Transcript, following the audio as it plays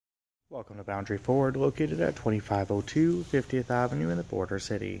Welcome to Boundary Ford, located at 2502 50th Avenue in the Border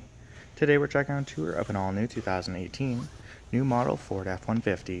City. Today we're checking out a tour of an all-new 2018 new model Ford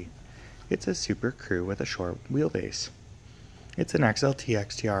F-150. It's a SuperCrew with a short wheelbase. It's an XLT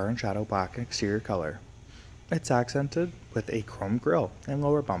XTR in shadow black exterior color. It's accented with a chrome grille and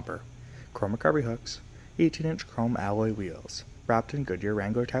lower bumper, chrome recovery hooks, 18-inch chrome alloy wheels, wrapped in Goodyear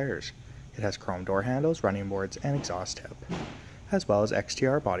Wrangler tires. It has chrome door handles, running boards, and exhaust tip, as well as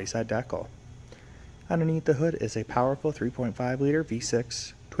XTR body side decal. Underneath the hood is a powerful 3.5-liter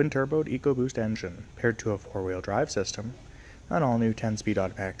V6 twin-turbo Ecoboost engine paired to a 4-wheel drive system, an all-new 10-speed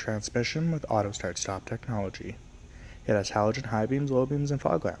automatic transmission with auto start-stop technology. It has halogen high beams, low beams, and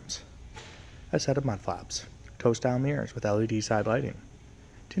fog lamps, a set of mud flaps, toe-style mirrors with LED side lighting,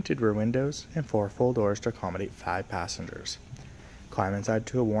 tinted rear windows, and 4 full doors to accommodate 5 passengers. Climb inside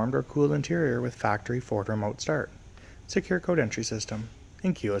to a warmed or cooled interior with factory Ford remote start, secure code entry system,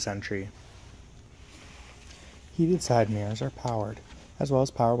 and keyless entry. Heated side mirrors are powered, as well as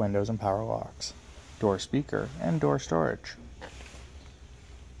power windows and power locks, door speaker, and door storage.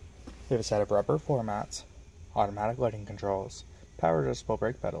 We have a set of rubber floor mats, automatic lighting controls, power adjustable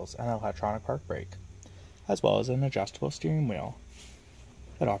brake pedals, and an electronic park brake, as well as an adjustable steering wheel.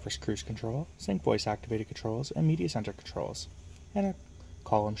 It offers cruise control, sync voice activated controls, and media center controls, and a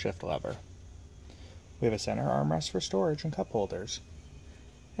column shift lever. We have a center armrest for storage and cup holders,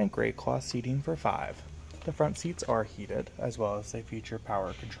 and gray cloth seating for 5. The front seats are heated, as well as they feature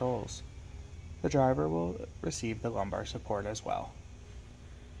power controls. The driver will receive the lumbar support as well.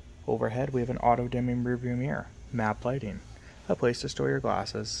 Overhead, we have an auto-dimming rearview mirror, map lighting, a place to store your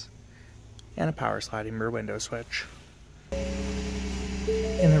glasses, and a power sliding rear window switch.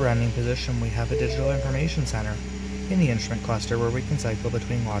 In the running position, we have a digital information center in the instrument cluster where we can cycle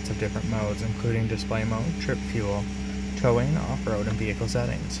between lots of different modes, including display mode, trip fuel, towing, off-road, and vehicle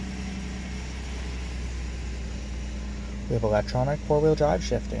settings. We have electronic 4-wheel drive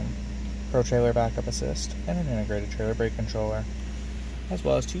shifting, Pro Trailer Backup Assist, and an integrated trailer brake controller, as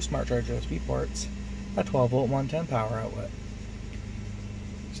well as 2 smart charge USB ports, a 12-volt 110 power outlet,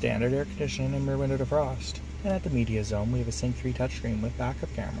 standard air conditioning and rear window defrost, and at the media zone we have a Sync 3 touchscreen with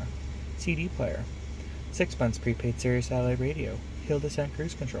backup camera, CD player, 6-months prepaid Sirius Radio, hill descent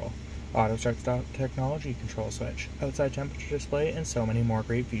cruise control, auto start-stop technology control switch, outside temperature display, and so many more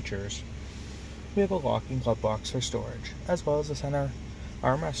great features. We have a locking glove box for storage, as well as a center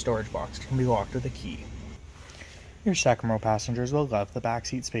armrest storage box that can be locked with a key. Your second row passengers will love the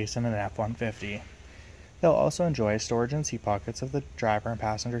backseat space in an F-150. They'll also enjoy storage and seat pockets of the driver and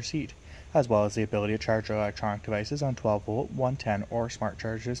passenger seat, as well as the ability to charge their electronic devices on 12-volt, 110, or smart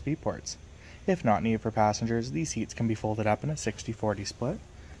charge USB ports. If not needed for passengers, these seats can be folded up in a 60-40 split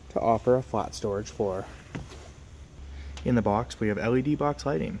to offer a flat storage floor. In the box, we have LED box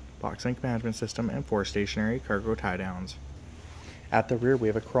lighting, box link management system, and 4 stationary cargo tie-downs. At the rear, we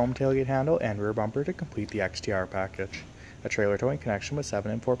have a chrome tailgate handle and rear bumper to complete the XTR package, a trailer towing connection with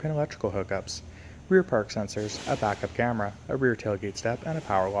 7 and 4-pin electrical hookups, rear park sensors, a backup camera, a rear tailgate step, and a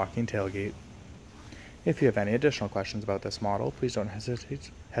power locking tailgate. If you have any additional questions about this model, please don't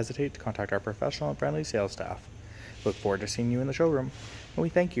hesitate to contact our professional and friendly sales staff. Look forward to seeing you in the showroom, and we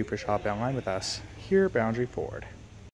thank you for shopping online with us here at Boundary Ford.